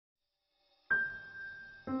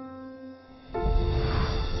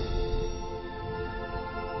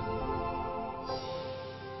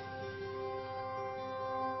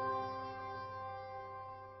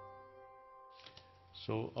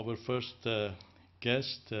So our first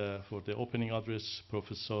guest for the opening address,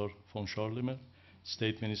 Professor von Schorlemer,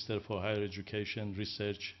 State Minister for Higher Education,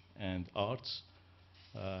 Research and Arts.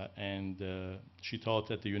 She taught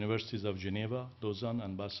at the universities of Geneva, Lausanne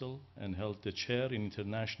and Basel, and held the chair in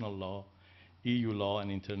international law, EU law and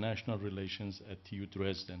international relations at TU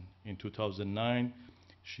Dresden. In 2009,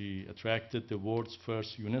 she attracted the world's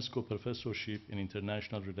first UNESCO professorship in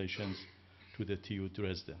international relations to the TU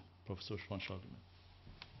Dresden. Professor von Schorlemer.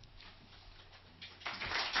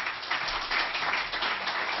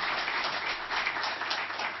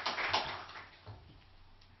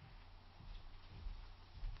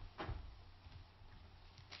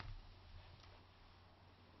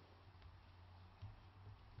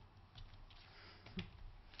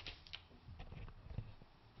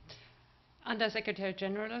 Under-Secretary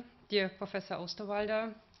General, dear Professor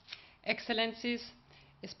Osterwalder, Excellencies,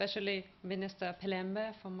 especially Minister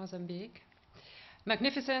Pelembe from Mozambique,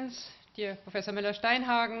 Magnificence, dear Professor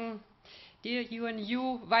Müller-Steinhagen, dear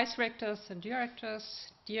UNU Vice Rectors and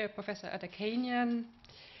Directors, dear Professor Adakanian,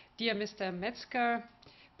 dear Mr. Metzger,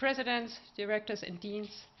 Presidents, Directors and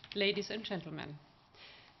Deans, ladies and gentlemen.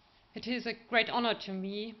 It is a great honor to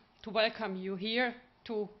me to welcome you here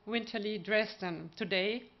to winterly Dresden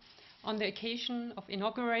today, on the occasion of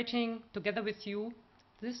inaugurating, together with you,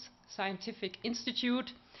 this scientific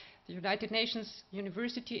institute, the United Nations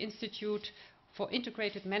University Institute for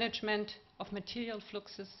Integrated Management of Material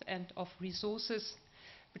Fluxes and of Resources,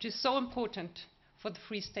 which is so important for the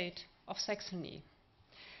Free State of Saxony.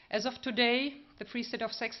 As of today, the Free State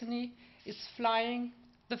of Saxony is flying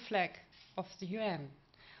the flag of the UN,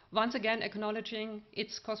 once again acknowledging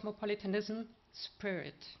its cosmopolitanism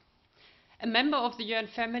spirit. A member of the UN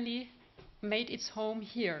family made its home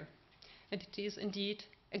here, and it is indeed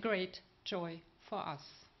a great joy for us.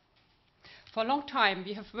 For a long time,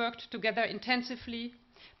 we have worked together intensively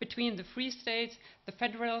between the Free State, the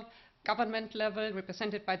federal government level,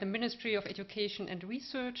 represented by the Ministry of Education and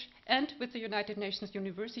Research, and with the United Nations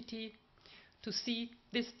University, to see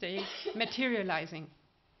this day materializing.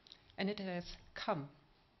 And it has come.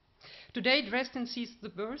 Today, Dresden sees the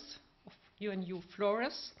birth of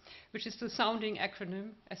UNU-FLORES, which is the sounding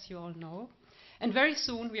acronym, as you all know. And very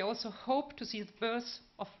soon, we also hope to see the birth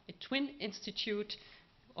of a twin institute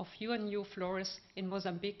of UNU-FLORES in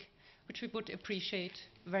Mozambique, which we would appreciate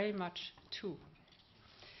very much too.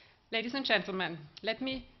 Ladies and gentlemen, let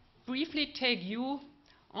me briefly take you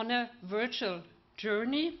on a virtual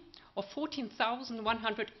journey of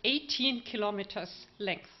 14,118 kilometers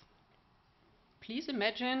length. Please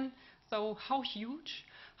imagine, though, how huge,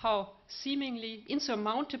 how seemingly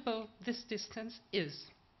insurmountable this distance is.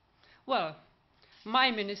 Well, my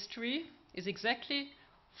ministry is exactly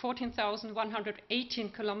 14,118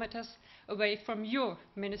 kilometers away from your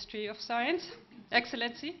Ministry of Science,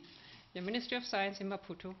 Excellency, your Ministry of Science in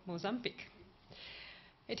Maputo, Mozambique.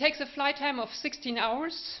 It takes a flight time of 16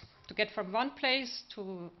 hours to get from one place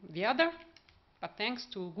to the other, but thanks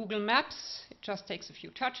to Google Maps, it just takes a few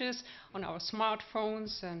touches on our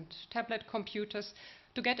smartphones and tablet computers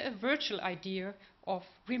to get a virtual idea of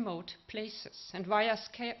remote places. And via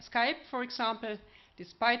Skype, for example,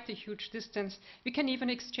 despite the huge distance, we can even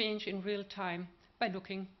exchange in real time by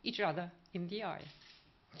looking each other in the eye.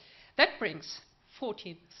 That brings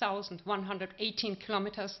 14,118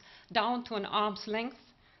 kilometers down to an arm's length.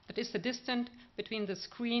 That is the distance between the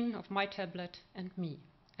screen of my tablet and me.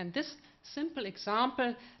 And this simple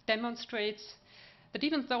example demonstrates that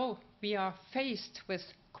even though we are faced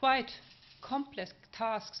with quite complex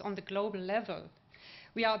tasks on the global level,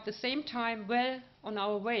 we are at the same time well on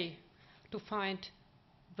our way to find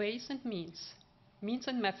ways and means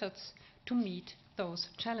and methods to meet those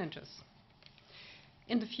challenges.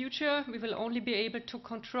 In the future, we will only be able to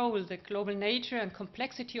control the global nature and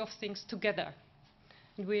complexity of things together,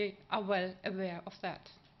 and we are well aware of that.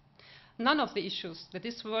 None of the issues that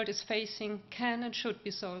this world is facing can and should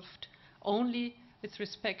be solved only with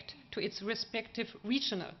respect to its respective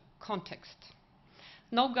regional context.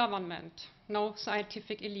 No government, no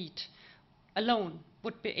scientific elite alone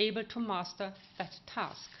would be able to master that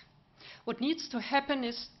task. What needs to happen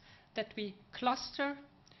is that we cluster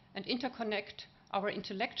and interconnect our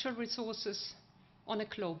intellectual resources on a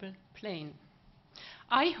global plane.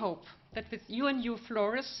 I hope that with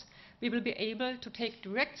UNU-FLORES, we will be able to take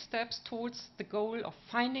direct steps towards the goal of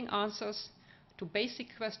finding answers to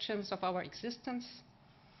basic questions of our existence,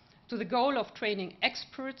 to the goal of training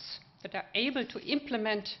experts that are able to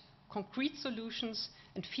implement concrete solutions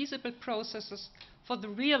and feasible processes for the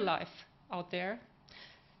real life out there,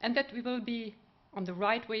 and that we will be on the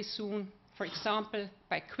right way soon, for example,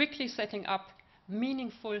 by quickly setting up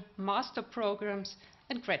meaningful master programs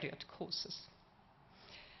and graduate courses.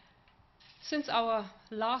 Since our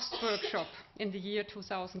last workshop in the year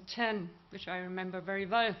 2010, which I remember very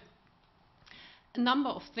well, a number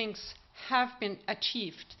of things have been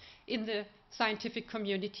achieved in the scientific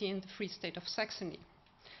community in the Free State of Saxony.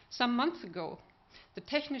 Some months ago, the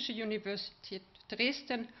Technische Universität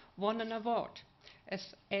Dresden won an award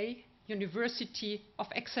as a University of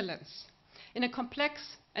Excellence in a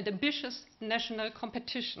complex and ambitious national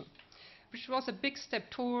competition, which was a big step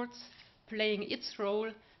towards playing its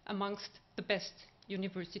role amongst the best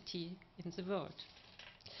university in the world.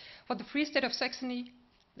 For the Free State of Saxony,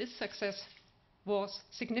 this success was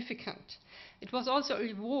significant. It was also a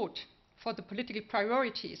reward for the political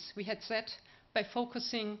priorities we had set by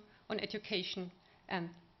focusing on education and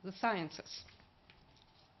the sciences.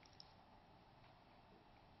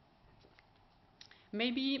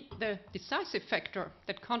 Maybe the decisive factor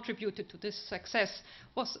that contributed to this success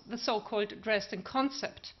was the so-called Dresden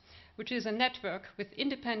concept, which is a network with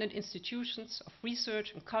independent institutions of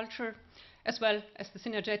research and culture, as well as the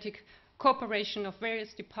synergetic cooperation of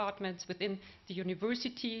various departments within the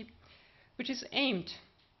university, which is aimed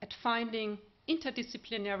at finding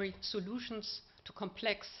interdisciplinary solutions to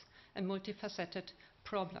complex and multifaceted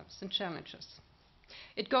problems and challenges.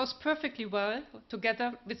 It goes perfectly well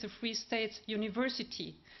together with the Free State's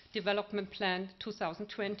University Development Plan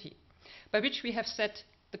 2020, by which we have set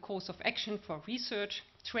the course of action for research,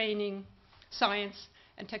 training, science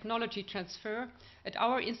and technology transfer at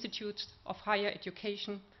our institutes of higher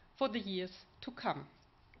education for the years to come.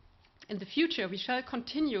 In the future, we shall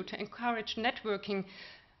continue to encourage networking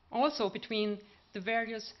also between the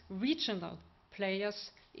various regional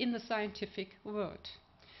players in the scientific world.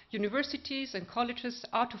 Universities and colleges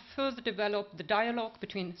are to further develop the dialogue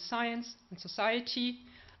between science and society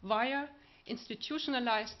via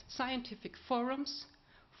institutionalized scientific forums,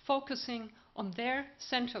 focusing on their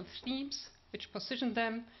central themes, which position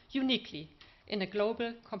them uniquely in a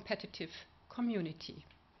global competitive community.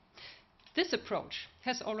 This approach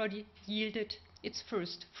has already yielded its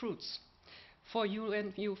first fruits. For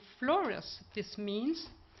UNU-FLORES, this means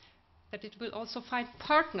that it will also find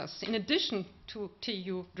partners in addition to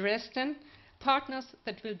TU Dresden, partners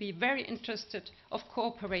that will be very interested of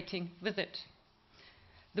cooperating with it.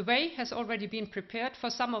 The way has already been prepared for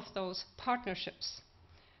some of those partnerships.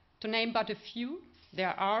 To name but a few,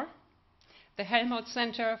 there are the Helmholtz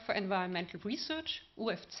Center for Environmental Research,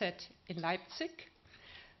 UFZ in Leipzig,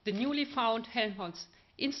 the newly found Helmholtz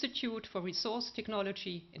Institute for Resource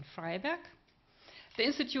Technology in Freiberg, the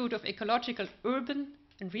Institute of Ecological Urban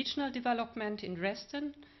and Regional Development in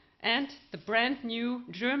Dresden, and the brand new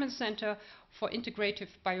German Center for Integrative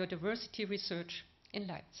Biodiversity Research in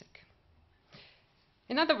Leipzig.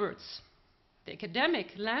 In other words, the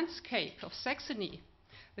academic landscape of Saxony,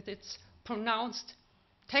 with its pronounced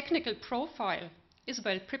technical profile, is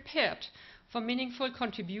well prepared for meaningful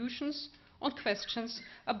contributions on questions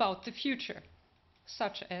about the future,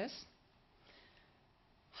 such as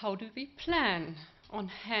how do we plan on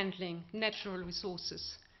handling natural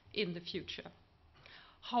resources in the future?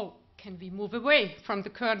 How can we move away from the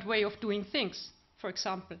current way of doing things, for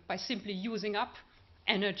example, by simply using up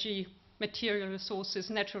energy, material resources,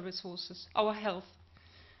 natural resources, our health?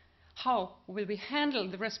 How will we handle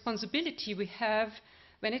the responsibility we have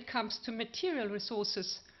when it comes to material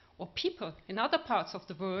resources or people in other parts of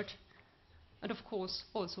the world, and of course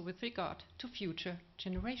also with regard to future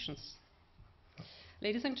generations?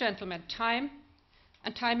 Ladies and gentlemen, time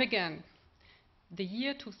and time again, the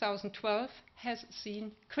year 2012 has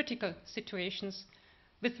seen critical situations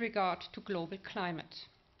with regard to global climate.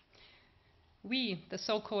 We, the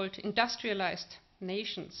so-called industrialized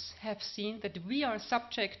nations, have seen that we are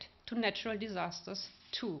subject to natural disasters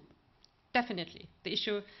too. Definitely, the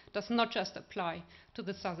issue does not just apply to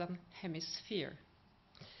the southern hemisphere.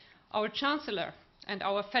 Our Chancellor and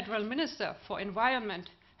our Federal Minister for Environment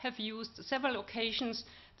have used several occasions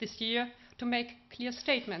this year to make clear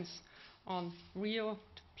statements on Rio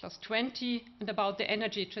 +20 and about the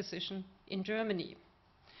energy transition in Germany.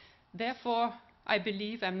 Therefore, I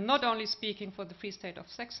believe I'm not only speaking for the Free State of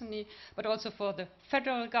Saxony, but also for the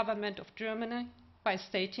federal government of Germany by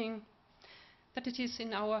stating that it is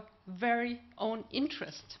in our very own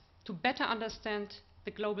interest to better understand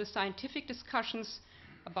the global scientific discussions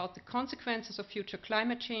about the consequences of future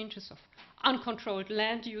climate changes, of uncontrolled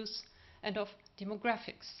land use, and of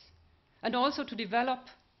demographics, and also to develop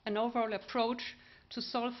an overall approach to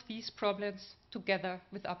solve these problems together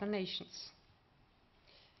with other nations.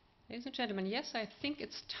 Ladies and gentlemen, yes, I think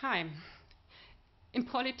it's time. In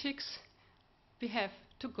politics, we have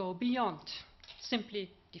to go beyond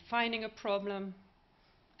simply defining a problem,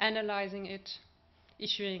 analyzing it,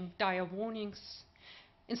 issuing dire warnings.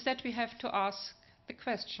 Instead, we have to ask the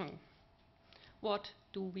question, what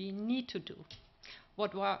do we need to do?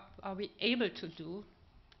 What are we able to do?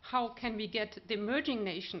 How can we get the emerging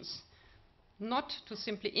nations not to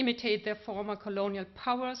simply imitate their former colonial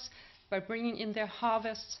powers by bringing in their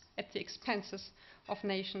harvests at the expenses of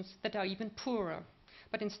nations that are even poorer,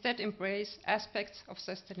 but instead embrace aspects of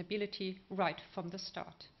sustainability right from the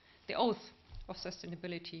start? The oath of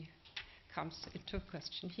sustainability comes into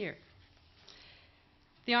question here.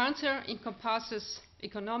 The answer encompasses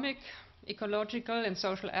economic, ecological, and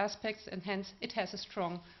social aspects, and hence it has a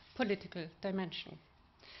strong political dimension.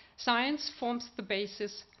 Science forms the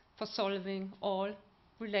basis for solving all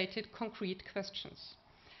related concrete questions.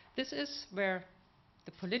 This is where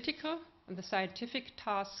the political and the scientific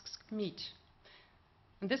tasks meet.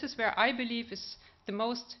 And this is where I believe is the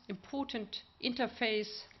most important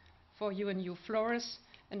interface for UNU-FLORES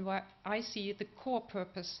and where I see the core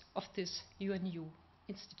purpose of this UNU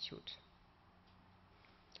Institute.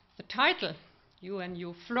 The title,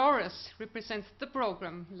 UNU-FLORES, represents the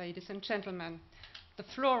program, ladies and gentlemen. The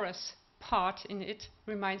flores part in it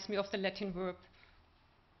reminds me of the Latin verb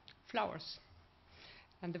flowers.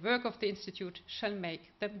 And the work of the Institute shall make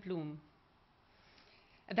them bloom.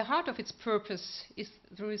 At the heart of its purpose is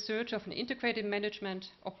the research of an integrated management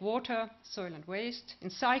of water, soil and waste in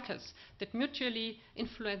cycles that mutually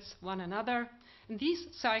influence one another. And these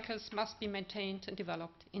cycles must be maintained and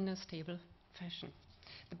developed in a stable fashion.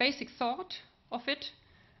 The basic thought of it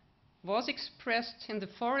was expressed in the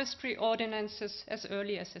forestry ordinances as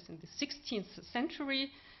early as in the 16th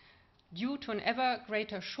century due to an ever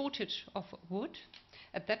greater shortage of wood.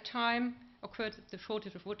 At that time occurred the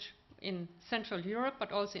shortage of wood in Central Europe,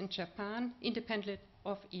 but also in Japan, independent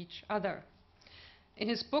of each other. In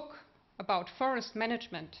his book about forest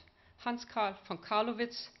management, Hans Carl von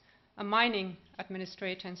Carlowitz, a mining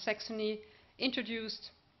administrator in Saxony, introduced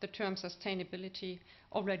the term sustainability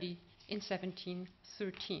already in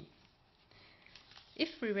 1713. If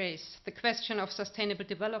we raise the question of sustainable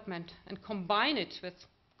development and combine it with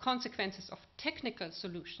consequences of technical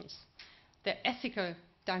solutions, the ethical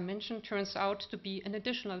dimension turns out to be an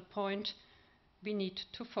additional point we need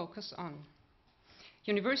to focus on.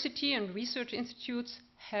 University and research institutes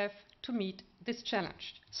have to meet this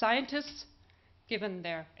challenge. Scientists, given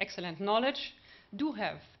their excellent knowledge, do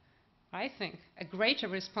have, I think, a greater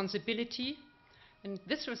responsibility, and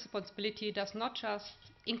this responsibility does not just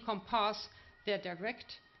encompass their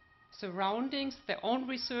direct surroundings, their own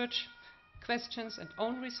research questions and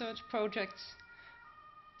own research projects.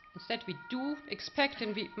 Instead, we do expect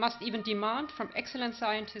and we must even demand from excellent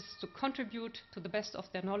scientists to contribute to the best of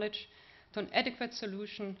their knowledge to an adequate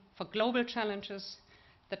solution for global challenges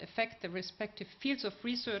that affect the respective fields of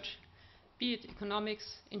research, be it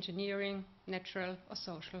economics, engineering, natural or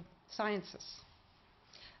social sciences.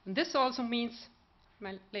 And this also means,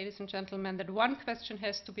 my ladies and gentlemen, that one question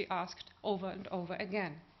has to be asked over and over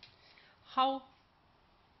again. How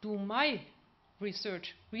do my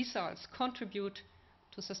research results contribute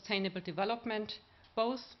to sustainable development,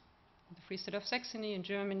 both in the Free State of Saxony, in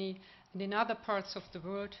Germany, and in other parts of the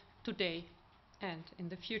world today and in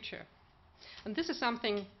the future? And this is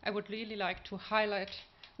something I would really like to highlight,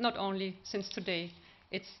 not only since today,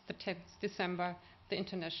 it's the 10th December, the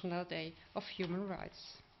International Day of Human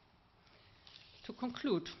Rights. To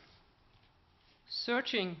conclude,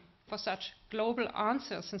 searching for such global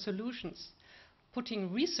answers and solutions,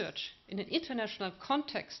 putting research in an international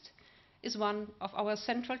context, is one of our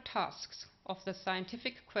central tasks of the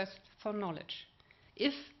scientific quest for knowledge,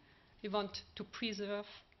 if we want to preserve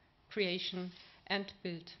creation and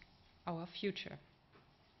build our future.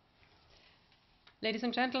 Ladies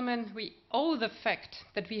and gentlemen, we owe the fact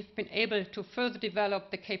that we've been able to further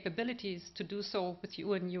develop the capabilities to do so with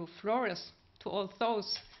UNU-FLORES to all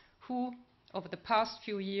those who, over the past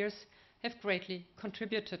few years, have greatly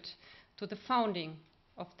contributed to the founding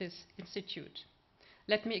of this institute.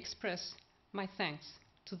 Let me express my thanks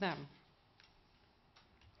to them.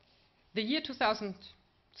 The year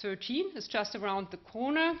 2013 is just around the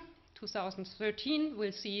corner. 2013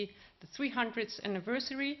 will see the 300th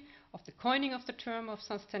anniversary of the coining of the term of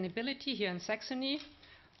sustainability here in Saxony.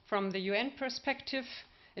 From the UN perspective,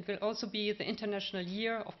 it will also be the International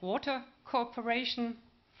Year of Water Cooperation.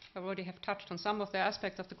 I already have touched on some of the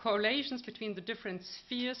aspects of the correlations between the different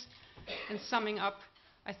spheres. And summing up,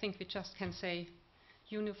 I think we just can say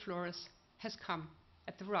UNU-FLORES has come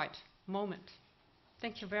at the right moment.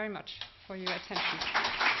 Thank you very much for your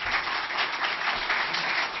attention.